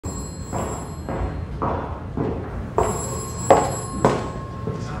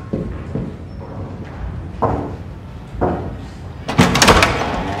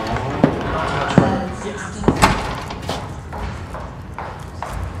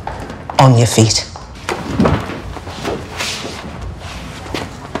On your feet.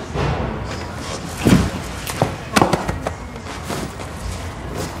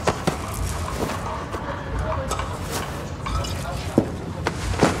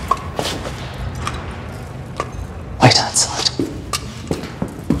 Wait outside.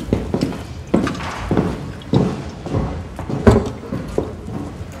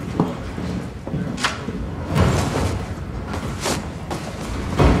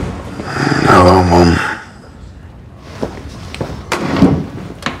 Hello, Mum.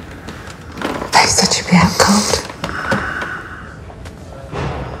 They said you'd be out cold.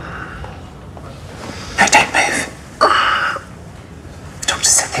 No, don't move. The doctor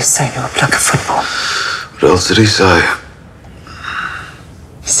said they say you're a plug of football. What else did he say?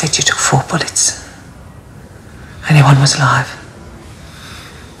 He said you took 4 bullets. Only one was alive.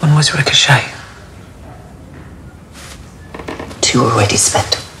 One was ricochet. 2 already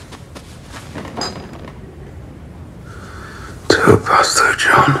spent. 2 passed through,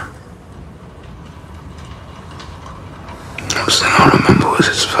 John. Last thing I remember was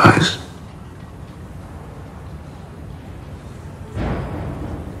his face.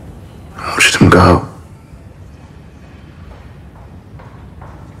 I watched him go.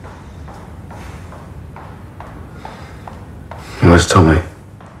 Where's Tommy?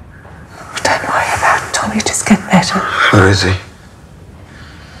 Don't worry about Tommy, just get better. Where is he?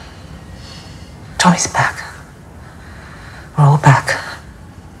 Tommy's back. We're all back.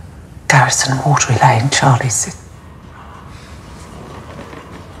 Garrison, Watery Lane, Charlie's.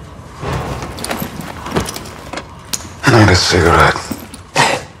 I need a cigarette.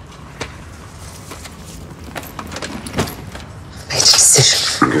 Made a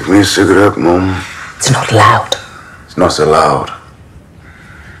decision. Give me a cigarette, Mum. It's not loud. It's not so loud.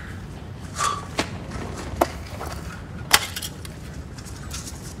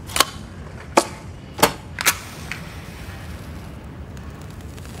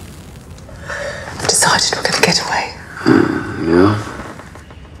 I've decided we're going to get away. Yeah?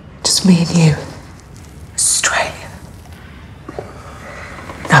 Just me and you. Australia.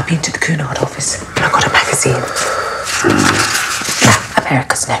 I've been to the Cunard office and I've got a magazine. Now,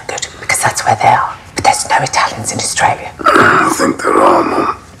 America's no good because that's where they are. But there's no Italians in Australia. I think there are,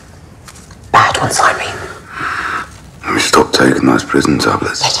 Mum. Bad ones, I mean. Let me stop taking those prison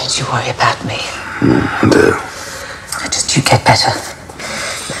tablets. Now, don't you worry about me. I do. Just you get better.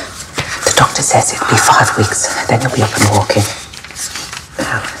 The doctor says it'll be 5 weeks, then you'll be up and walking.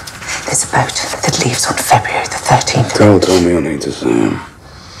 Now, there's a boat that leaves on February the 13th. Tell Tommy I need to see him.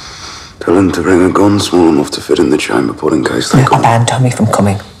 Tell him to bring a gun small enough to fit in the chamber pot in case they come. I banned Tommy from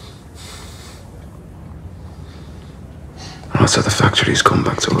coming. I said the factories come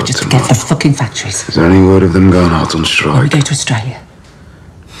back to work Just tomorrow. forget the fucking factories. Is there any word of them going out on When we strike? go to Australia,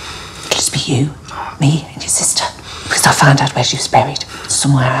 it'll just be you, me and your sister. Because I found out where she was buried.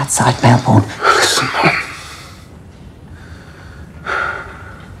 Somewhere outside Melbourne. Listen, Mum.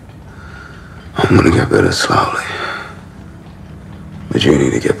 I'm gonna get better slowly. But you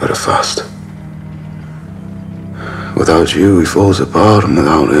need to get better fast. Without you, he falls apart, and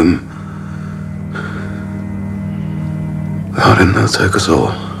without him, they'll take us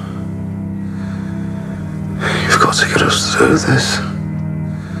all. You've got to get us through this.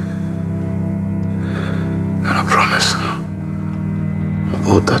 And I promise, I'll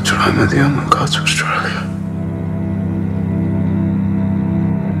board that train with you and we'll go to Australia.